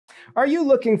Are you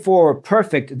looking for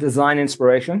perfect design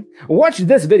inspiration? Watch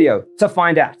this video to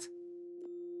find out.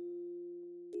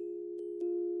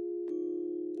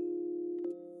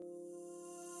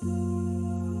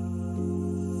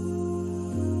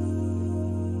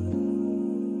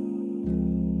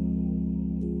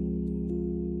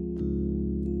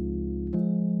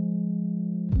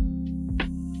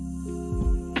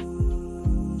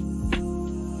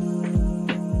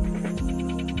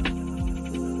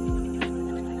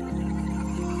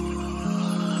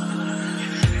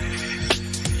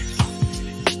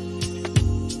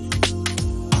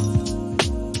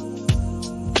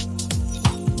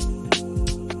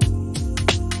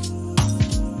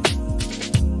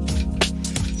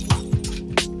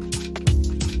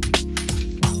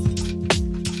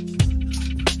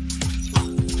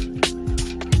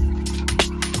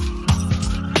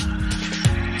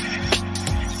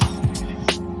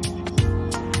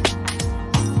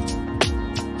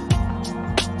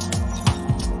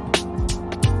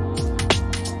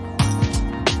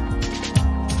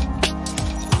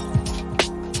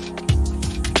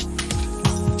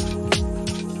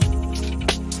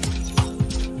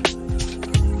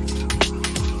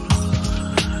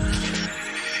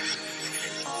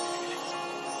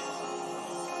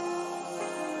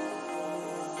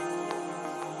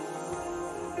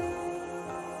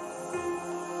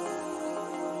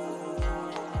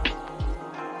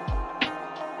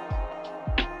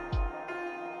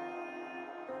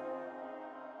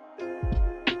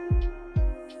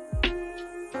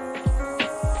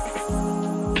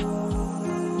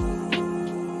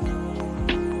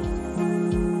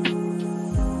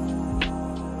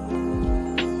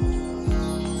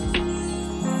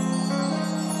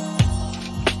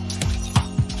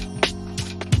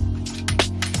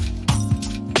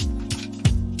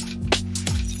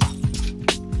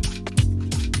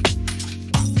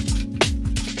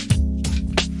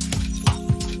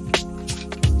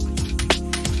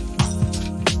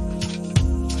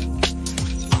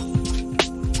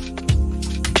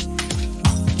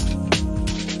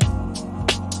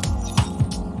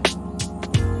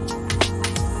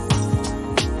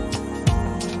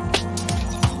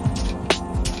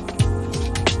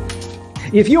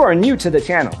 If you are new to the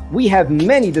channel, we have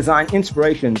many design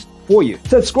inspirations for you.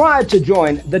 Subscribe to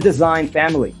join the design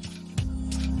family.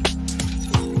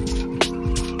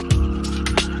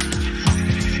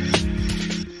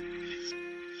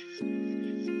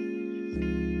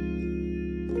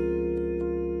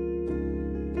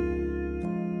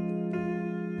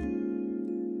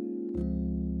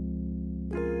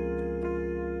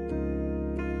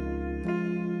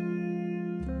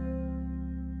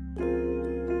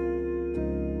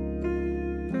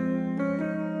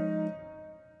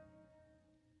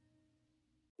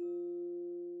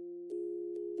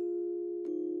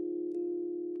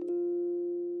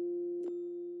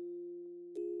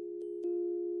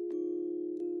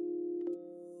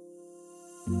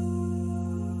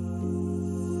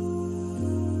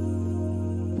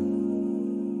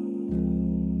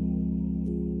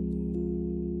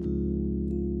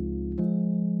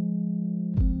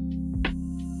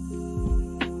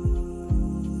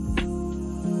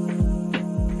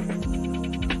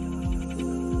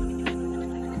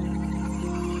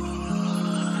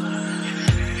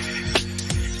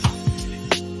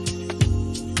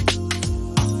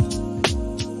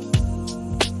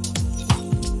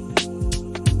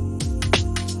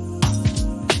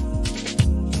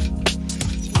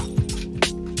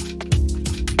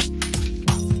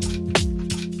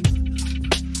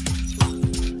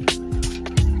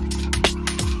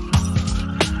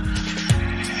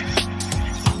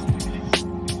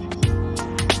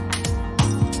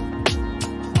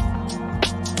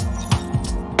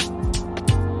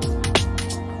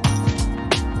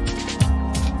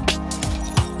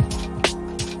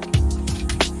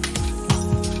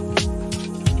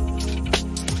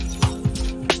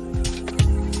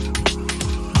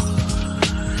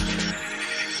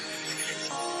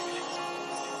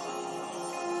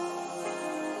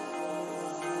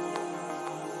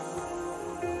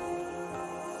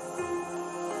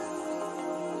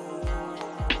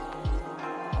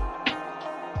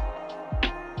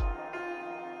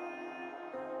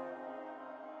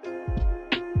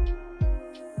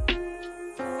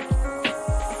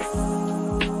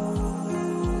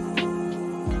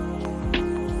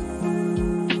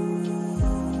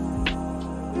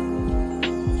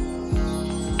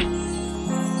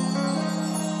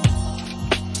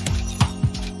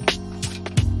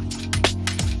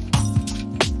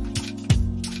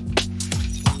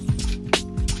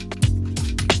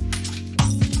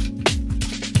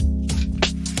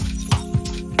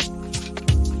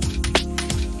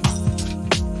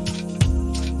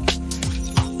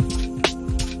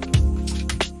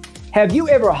 Have you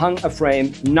ever hung a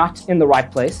frame not in the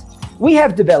right place? We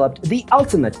have developed the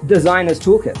ultimate designer's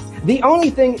toolkit. The only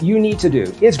thing you need to do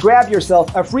is grab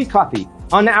yourself a free copy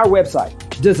on our website,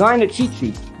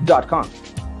 designercheatsheet.com.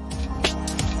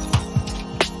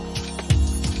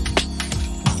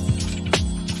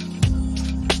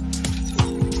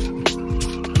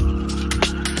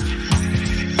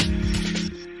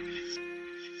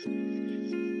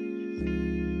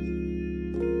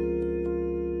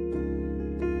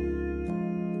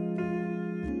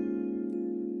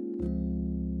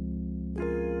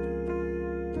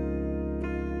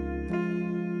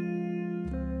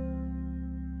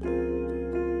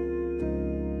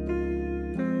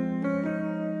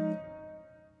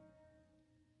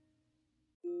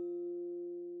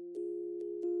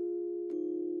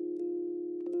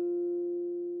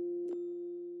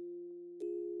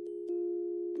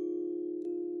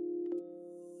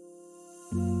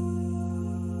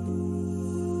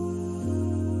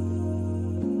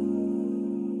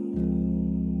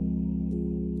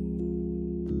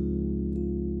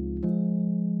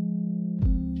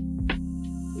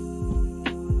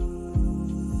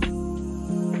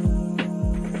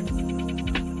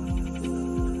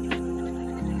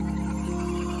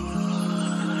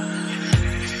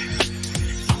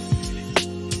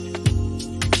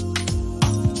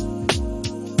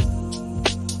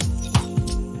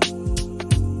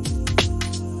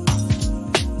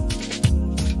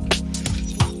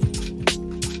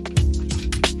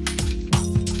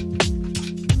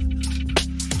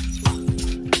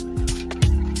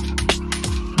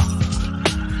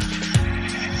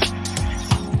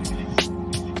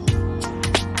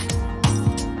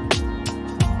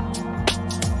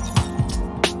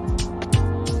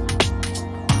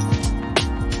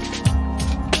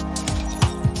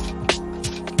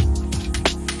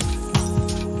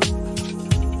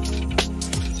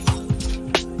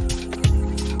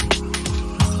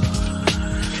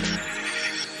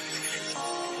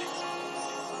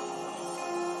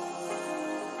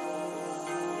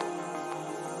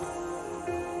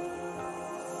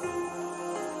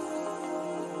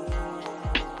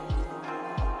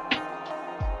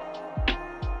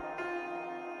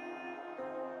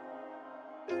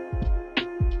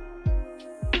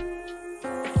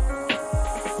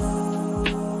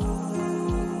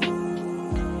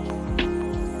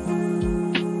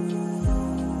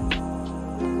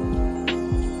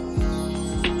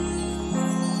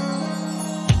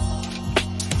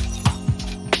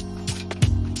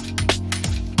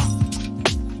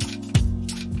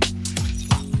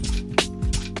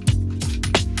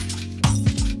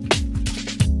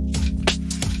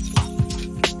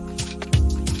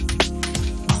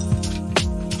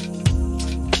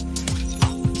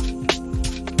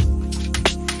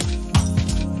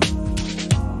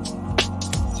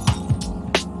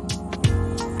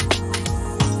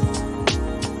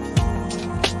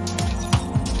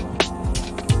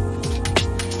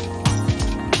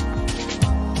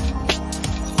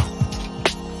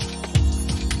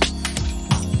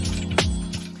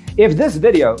 If this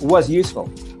video was useful,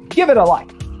 give it a like.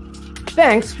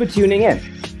 Thanks for tuning in.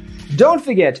 Don't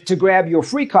forget to grab your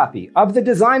free copy of the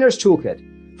Designer's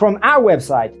Toolkit from our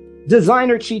website,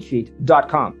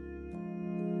 designercheatsheet.com.